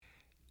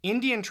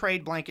Indian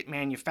trade blanket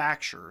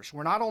manufacturers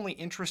were not only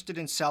interested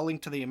in selling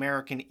to the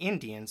American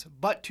Indians,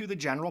 but to the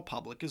general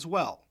public as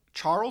well.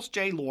 Charles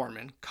J.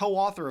 Lorman,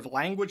 co-author of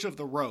Language of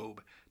the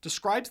Robe,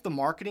 describes the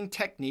marketing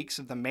techniques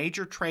of the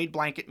major trade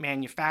blanket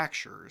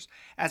manufacturers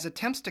as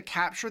attempts to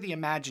capture the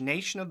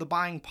imagination of the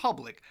buying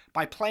public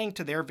by playing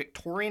to their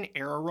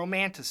Victorian-era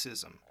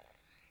romanticism.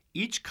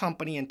 Each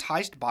company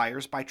enticed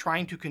buyers by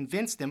trying to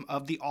convince them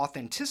of the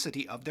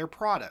authenticity of their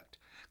product,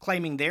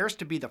 claiming theirs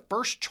to be the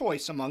first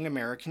choice among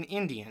American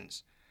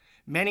Indians.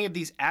 Many of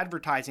these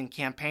advertising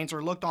campaigns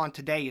are looked on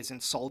today as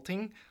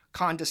insulting,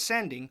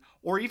 condescending,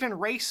 or even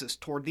racist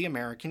toward the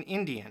American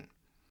Indian.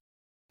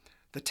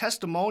 The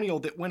testimonial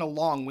that went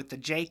along with the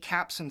J.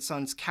 Capps &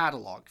 Sons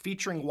catalog,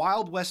 featuring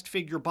Wild West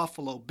figure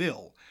Buffalo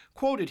Bill,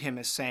 quoted him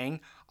as saying,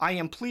 "I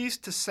am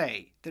pleased to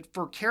say that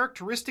for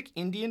characteristic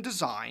Indian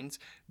designs,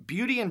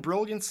 beauty and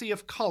brilliancy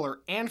of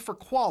color, and for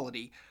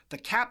quality, the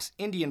Capps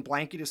Indian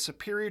blanket is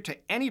superior to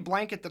any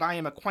blanket that I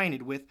am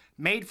acquainted with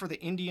made for the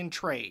Indian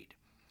trade."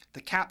 The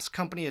Capps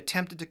Company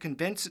attempted to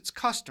convince its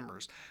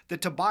customers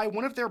that to buy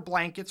one of their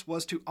blankets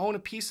was to own a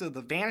piece of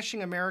the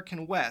vanishing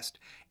American West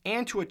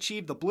and to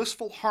achieve the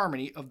blissful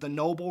harmony of the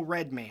noble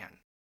red man.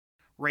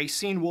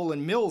 Racine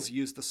Woolen Mills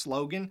used the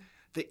slogan,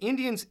 "The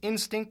Indian's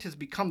instinct has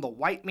become the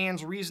white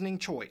man's reasoning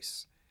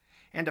choice."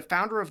 And a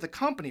founder of the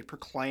company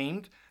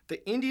proclaimed,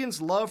 "The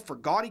Indian's love for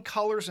gaudy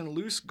colors and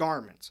loose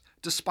garments,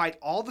 despite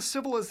all the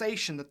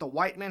civilization that the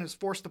white man has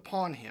forced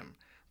upon him,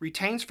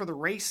 retains for the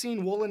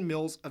Racine Woolen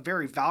Mills a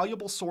very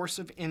valuable source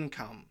of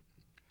income."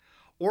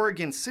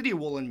 Oregon City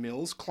Woolen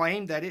Mills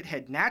claimed that it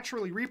had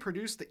naturally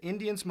reproduced the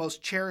Indian's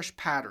most cherished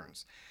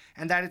patterns,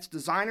 and that its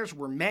designers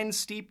were men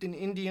steeped in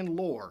Indian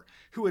lore,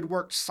 who had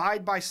worked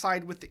side by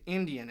side with the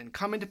Indian and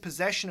come into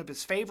possession of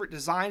his favorite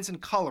designs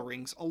and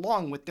colorings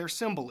along with their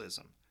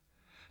symbolism.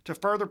 To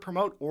further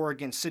promote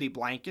Oregon City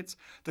blankets,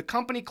 the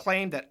company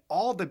claimed that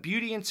all the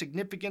beauty and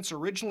significance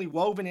originally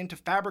woven into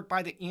fabric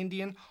by the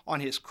Indian on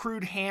his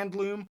crude hand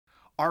loom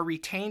are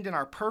retained in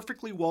our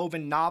perfectly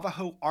woven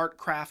Navajo art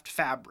craft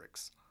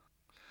fabrics.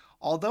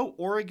 Although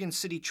Oregon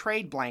City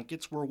trade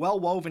blankets were well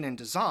woven and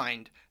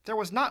designed, there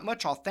was not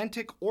much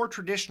authentic or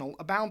traditional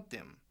about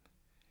them.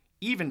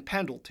 Even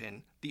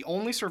Pendleton, the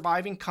only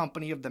surviving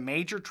company of the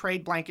major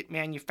trade blanket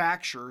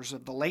manufacturers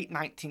of the late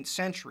 19th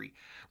century,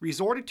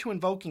 resorted to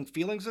invoking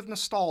feelings of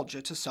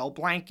nostalgia to sell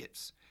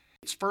blankets.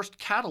 Its first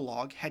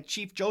catalog had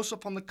Chief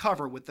Joseph on the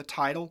cover with the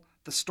title,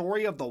 "The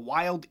Story of the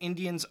Wild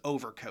Indian's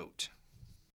Overcoat."